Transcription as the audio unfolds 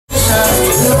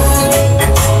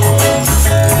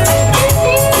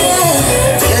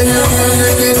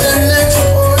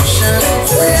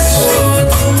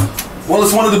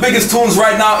biggest tunes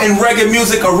right now in reggae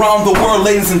music around the world,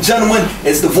 ladies and gentlemen.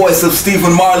 It's the voice of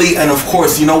Stephen Marley, and of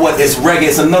course, you know what? It's reggae.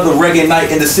 It's another reggae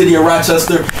night in the city of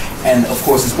Rochester, and of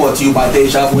course, it's brought to you by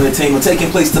Deja Vu Entertainment,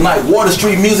 taking place tonight, Water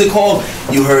Street Music Hall.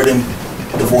 You heard him,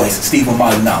 the voice, Stephen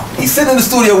Marley. Now, he's sitting in the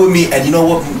studio with me, and you know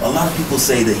what? A lot of people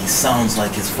say that he sounds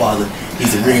like his father.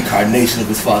 He's a reincarnation of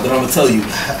his father. And I'm gonna tell you,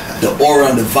 the aura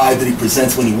and the vibe that he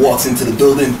presents when he walks into the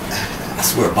building, I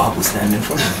swear Bob was standing in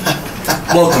front of him.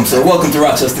 Welcome, sir. Welcome to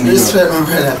Rochester, New York. Respect, my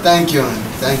brother. Thank you, man.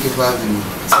 Thank you for having me.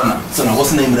 So now, what's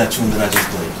the name of that tune that I just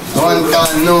played? The one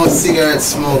called No Cigarette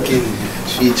Smoking,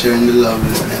 featuring the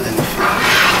lovely Melanie.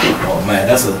 Oh man,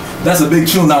 that's a big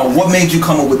tune. Now, what made you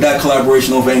come up with that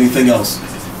collaboration over anything else?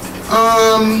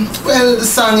 Well, the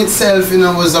song itself, you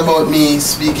know, was about me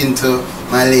speaking to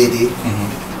my lady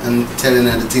and telling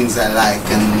her the things I like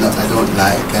and what I don't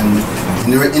like, and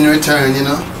in return, you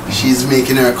know, she's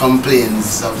making her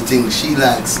complaints of the things she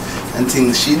likes and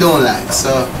things she don't like.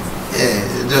 So yeah,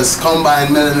 just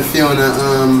combine Mel and Fiona,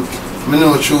 I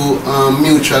know through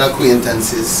mutual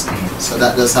acquaintances. So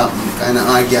that just happened, kind of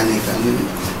organic, and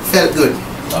felt good.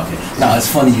 Okay. Now it's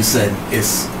funny you said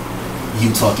it's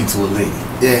you talking to a lady.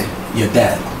 Yeah. Your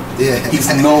dad. Yeah. He's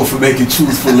known for making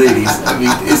tunes for ladies. I mean,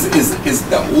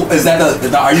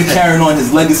 are you carrying on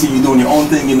his legacy? You doing your own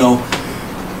thing? You know.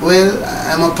 Well,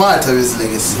 I'm a part of his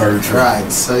legacy. Very true. Right.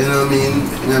 So you know what I mean.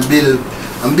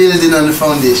 I'm building on the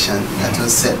foundation that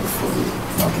was set before me.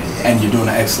 Okay. Yeah. And you're doing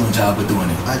an excellent job of doing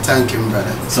it. I thank him,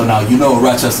 brother. So now you know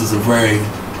Rochester's a very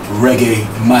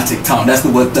reggae-matic town. That's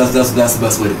the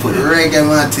best way to put it.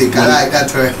 Reggae-matic, I like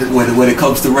that word. When it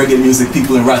comes to reggae music,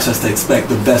 people in Rochester expect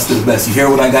the best of the best. You hear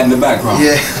what I got in the background?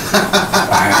 Yeah.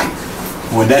 Alright.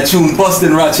 When that tune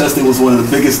busted in Rochester, it was one of the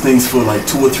biggest things for like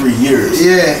 2 or 3 years.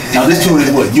 Yeah. Now this tune is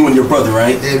what? You and your brother,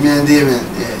 right? Yeah, me and Damon,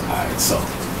 yeah. Alright, so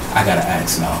I gotta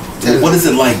ask now. What is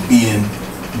it like being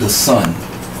the son?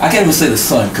 I can't even say the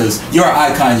son, because you're an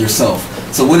icon yourself.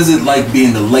 So what is it like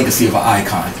being the legacy of an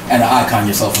icon, and an icon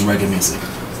yourself in reggae music?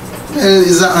 Well,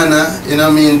 it's an honor, you know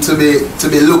what I mean, to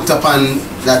be looked upon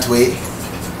that way.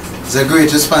 It's a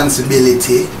great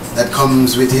responsibility that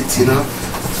comes with it, you know.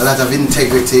 A lot of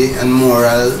integrity and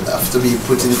moral have to be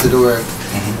put into the work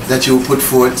that you put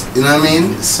forth, you know what I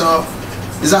mean? So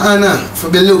it's an honor to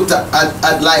be looked at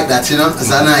like that, you know,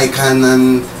 as an icon,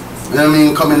 and you know what I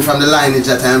mean, coming from the lineage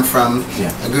that I am from,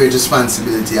 a great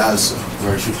responsibility also.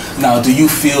 Very true. Now, do you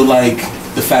feel like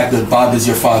the fact that Bob is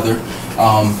your father,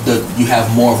 that you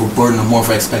have more of a burden or more of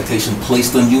an expectation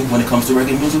placed on you when it comes to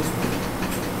reggae music?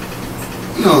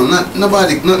 No,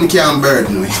 nothing can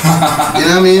burden me. You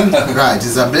know what I mean? Right,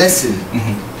 it's a blessing.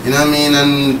 You know what I mean?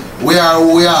 And we are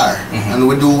who we are, and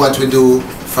we do what we do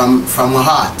from our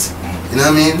heart. You know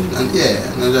what I mean? And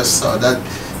yeah, and I just saw that.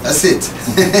 That's it.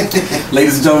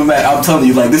 Ladies and gentlemen, man, I'm telling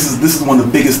you, like, this is one of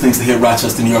the biggest things to hit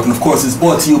Rochester, New York. And of course, it's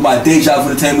brought to you by Deja Vu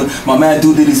Entertainment. My man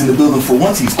Dude Diddy's in the building. For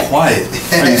once, he's quiet.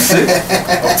 Are you sick?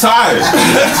 I'm tired.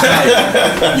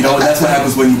 You know, that's what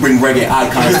happens when you bring reggae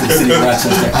icons to the city of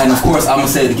Rochester. And of course, I'm going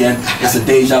to say it again, it's a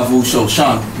Deja Vu show.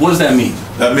 Sean, what does that mean?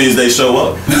 That means they show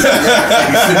up. He's sitting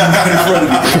right in front of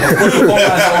me. The phone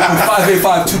lines are open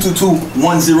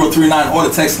 585-222-1039 or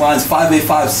the text lines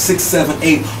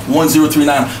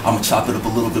 585-678-1039. I'm gonna chop it up a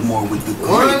little bit more with the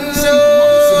one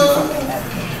love,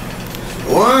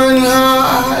 one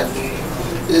heart.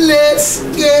 Let's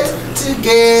get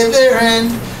together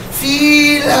and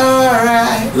feel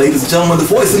alright. Ladies and gentlemen, the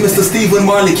voice of Mr. Stephen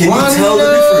Marley. Can you tell the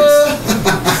difference?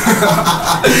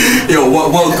 Yo,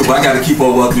 welcome. I gotta keep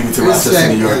on welcoming you to Rochester,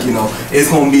 New York. You know, it's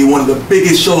gonna be one of the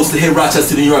biggest shows to hit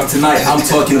Rochester, New York tonight. I'm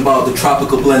talking about the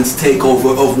Tropical Blends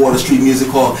takeover of Water Street Music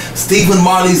Hall. Stephen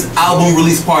Marley's album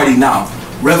release party now.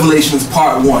 Revelations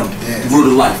Part 1, Root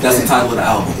of Life. That's the title of the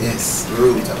album. Yes,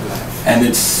 Root of Life. And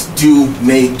it's due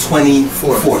May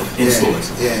 24th in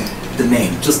stores. Yeah. The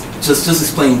name. Just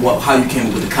explain how you came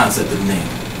up with the concept of the name.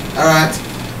 Alright.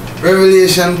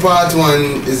 Revelation Part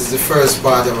 1 is the first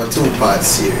part of a 2-part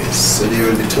series. So there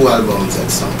will be 2 albums at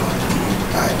some point.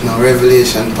 Alright, now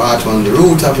Revelation Part 1, the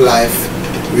Root of Life,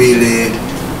 really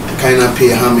kind of pay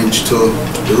homage to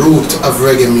the root of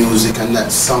reggae music and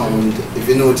that sound. If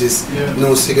you notice,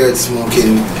 no cigarette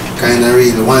smoking, kind of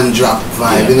real one drop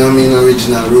vibe, you know what I mean,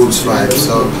 original roots vibe.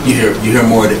 So you hear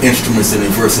more of the instruments in it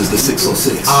versus the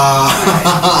 606.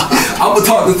 I'm gonna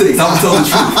talk the things. I'm gonna tell the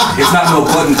truth. It's not no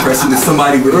button pressing. It's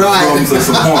somebody with drums or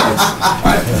some horns.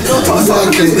 Right.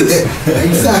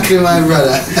 Exactly, my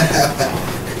brother.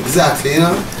 Exactly, you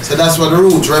know. So that's what the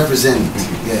roots represent.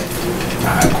 Yeah.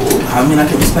 Alright, cool. I mean, I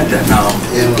can respect that. Now,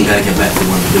 we gotta get back to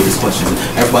one of the biggest questions.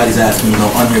 Everybody's asking,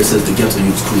 on here it says the Ghetto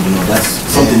Youths Crew. That's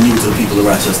something new to the people of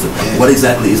Rochester. What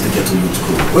exactly is the Ghetto Youths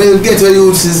Crew? Well, Ghetto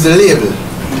Youths is the label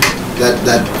that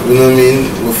you know what I mean,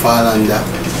 we fall under.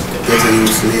 Ghetto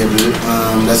Youths label.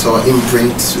 That's our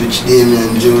imprint, which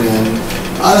Damien, Julian,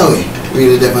 all the way,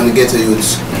 really deep on the Ghetto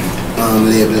Youths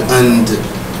label. And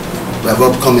we have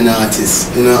upcoming artists,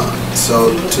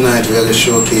 So tonight we're going to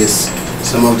showcase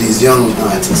some of these young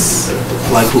artists.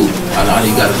 Like who? I know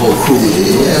you got a whole crew.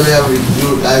 Yeah, we have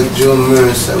like Joe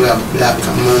Mercer, we have Black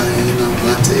Man,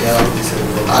 Mateo,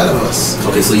 all of us.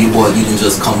 Okay, so you didn't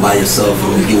just come by yourself,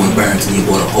 you and Barrington, you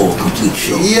bought a whole complete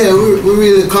show. Yeah, we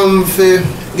really come for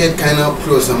get kind of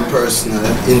close and personal,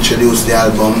 introduce the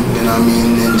album,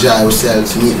 enjoy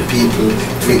ourselves, meet the people,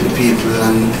 treat the people,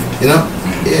 and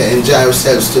enjoy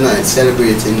ourselves tonight,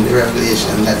 celebrating the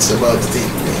revelation. That's about the thing.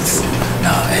 Yes.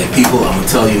 Now, hey people, I'm gonna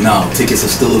tell you now, tickets are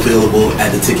still available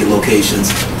at the ticket locations.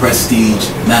 Prestige,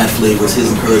 Mad Flavors, His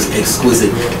and Hers,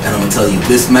 Exquisite, and I'm gonna tell you,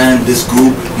 this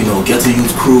group, Ghetto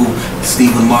Youth Crew,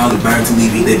 Stephen Marley, Barrington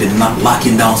Levy, they've been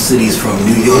locking down cities from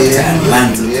New York to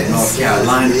Atlanta to North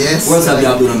Carolina. Where else have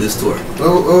y'all been on this tour?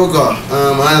 Oh God,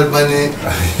 Albany.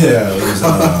 Yeah, it was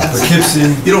Poughkeepsie.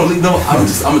 I'm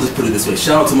gonna just put it this way.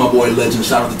 Shout out to my boy Legend,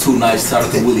 shout out to Two Nights, shout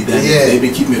out to Willie Daniels. They've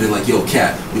been keeping it like, yo,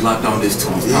 Cat, we locked down this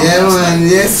tour. Yeah, man,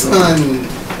 yes, man.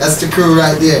 That's the crew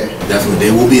right there. Definitely.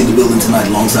 They will be in the building tonight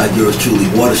alongside yours truly.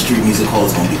 Water Street Music Hall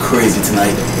is going to be crazy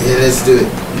tonight. Yeah, let's do it.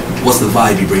 What's the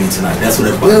vibe you bringing tonight? That's what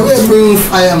everybody wants. We're bringing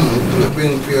fire, man. We're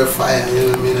bringing pure fire.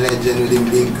 Legend with him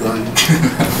big gun.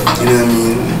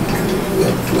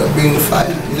 We're bringing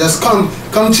fire. You just come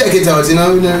check it out, We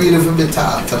don't really have to be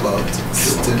talked about.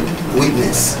 Just to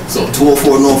witness. So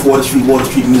 204 North Water Street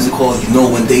Music Hall,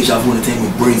 when Deja Vu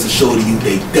Entertainment brings a show to you,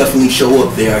 they definitely show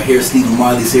up. They are here. Stephen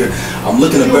Marley's here. I'm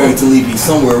looking at Barrington Levy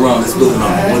somewhere around this building. I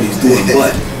don't know what he's doing,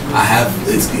 but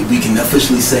we can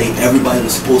officially say everybody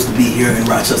was supposed to be here in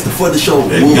Rochester for the show.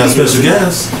 You got special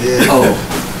guests. Yeah.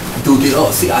 Dude,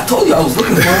 see, I told you I was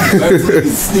looking for him.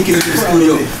 Barrington sneaking into the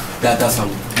studio. That's how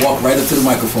walk right up to the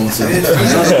microphone. So another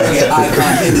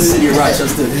icon in the city of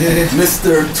Rochester,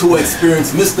 Mr. Too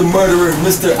Experienced, Mr. Murderer,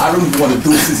 Mr. I don't even want to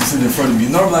do it since he's sitting in front of me.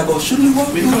 Normally I go, shouldn't we walk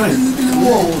in the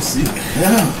wall? See?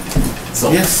 Yeah.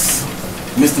 So yes,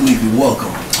 Mr. Levy,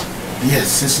 welcome.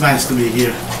 Yes, it's nice to be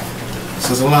here.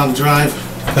 So it's a long drive.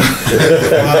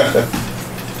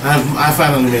 I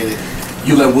finally made it.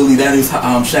 You let Willie Daniels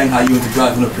Shanghai you into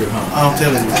driving up here, huh? I'm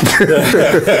telling you.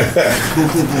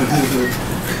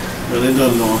 Well, they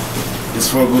don't know. It's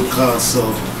for a good cause,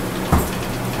 so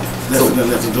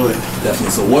definitely have to do it.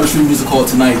 Definitely. So Water Street Music Hall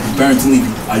tonight, Barrington Levy,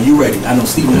 are you ready? I know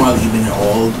Stephen Marley, he's been here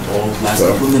all last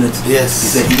couple of minutes. Yes. He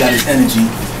said he got his energy.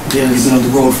 Yes. He's been on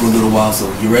the road for a little while,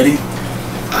 so you ready?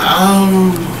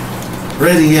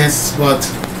 Ready, yes, but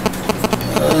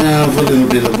I have a little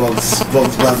bit of bugs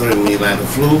bothering me, like the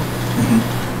flu.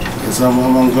 So I'm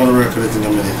going to work with it in a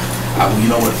minute. You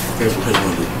know what? Here's what we're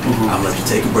going to do. I'm going to let you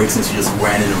take a break since you just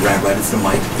ran in and ran right into the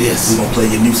mic. Yes. We're going to play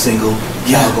your new single,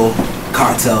 Cargo,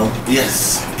 Cartel.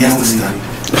 Yes. Yes, Mr.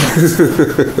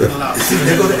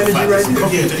 There go the energy right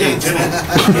there.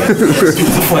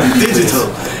 It's funny. Digital.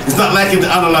 It's not like in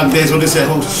the analog days when they say,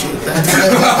 oh shit,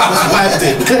 wiped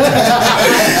it.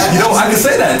 I can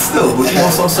say that still, but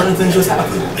also certain things just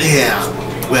happen. Yeah.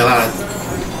 Well,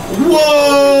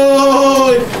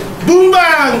 whoa! Boom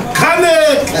bang!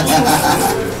 Connect!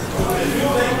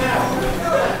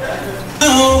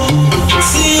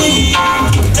 See,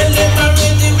 tell them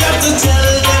already, we have to tell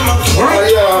them again.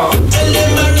 Tell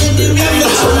them already, we have to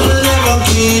tell them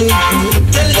again.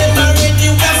 Tell them already,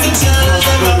 we have to tell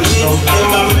them again.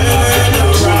 Them a murderer.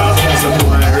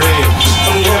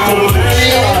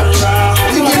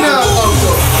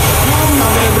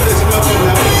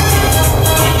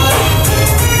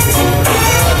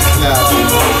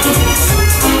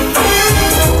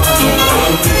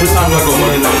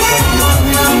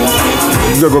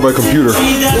 You gotta go by computer.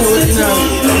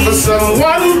 For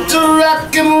someone to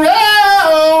rock and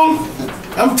roll,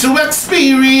 I'm too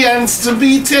experienced to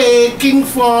be taking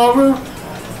for.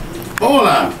 Hold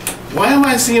on. Why am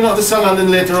I singing out the song and then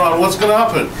later on what's gonna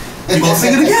happen? You're gonna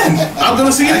sing it again. I'm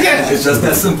gonna sing it again. It's just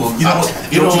that simple. You know what?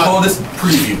 You call this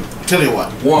preview. Tell you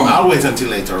what, Warm up. I'll wait until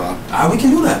later on. We can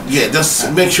do that. Yeah,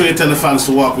 just make sure you tell the fans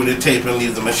to walk with the tape and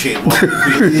leave the machine. Walk with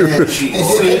the machine.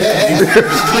 That's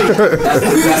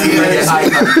the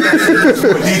icon.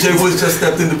 DJ Woods just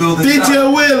stepped in the building. DJ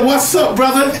Will, what's up,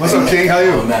 brother? What's up, King? How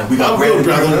you? Oh, man, we got I'm Brandon good,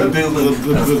 brother. in the building,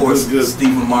 Good, and of course, good.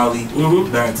 Stephen Marley,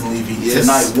 Mhm. Barrington Levy. Yes.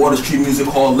 Tonight, Water Street Music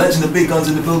Hall, Legend of Big Guns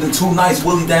in the building, Two Nights,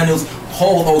 Willie Daniels,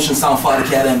 Whole Ocean Sound, Babi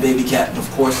Katt and Babi Katt, and of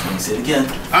course, let me say it again.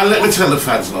 And let me tell the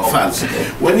fans now, fans, okay.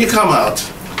 when you come out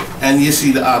and you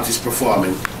see the artist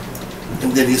performing,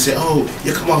 and then you say, oh,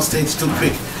 you come on stage too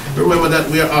quick. Remember that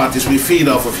we are artists, we feed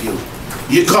off of you.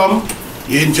 You come,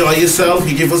 you enjoy yourself,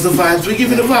 you give us the vibes, we give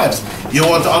you the vibes. You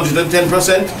want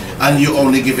 110% and you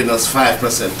only giving us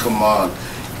 5%, come on.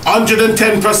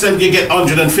 110%, you get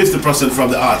 150%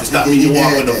 from the artist. That means you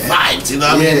walk with the vibes, you know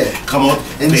what I mean? Come on,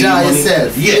 enjoy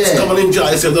yourself. Yes, come on, enjoy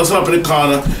yourself. Don't stop in the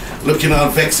corner looking all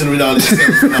vexing with all this stuff.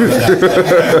 You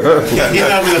know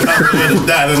what I mean? With the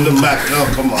dad and the back.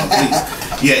 Oh, come on, please.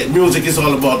 Yeah, music is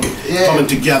all about coming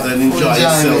together and enjoy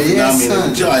yourself. You know what I mean?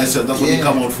 Enjoy yourself. That's what you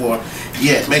come out for.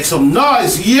 Yeah, make some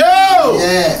noise. Yo!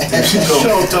 Yeah.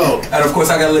 Shout out. And of course,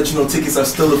 I gotta let you know, tickets are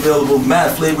still available.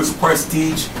 Mad Flavors,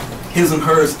 Prestige, His and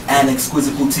Hers, and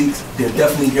Exquisite Boutiques. They're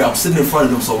definitely here. I'm sitting in front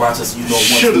of them, so Rochester, you know, once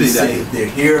Surely we say they're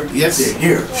here, yes, they're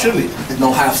here. Surely.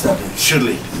 No half-stepping.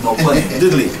 Surely. No playing.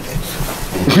 Diddly.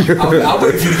 I'll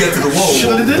wait for you to get to the wall.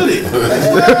 Surely diddly.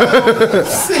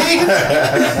 See?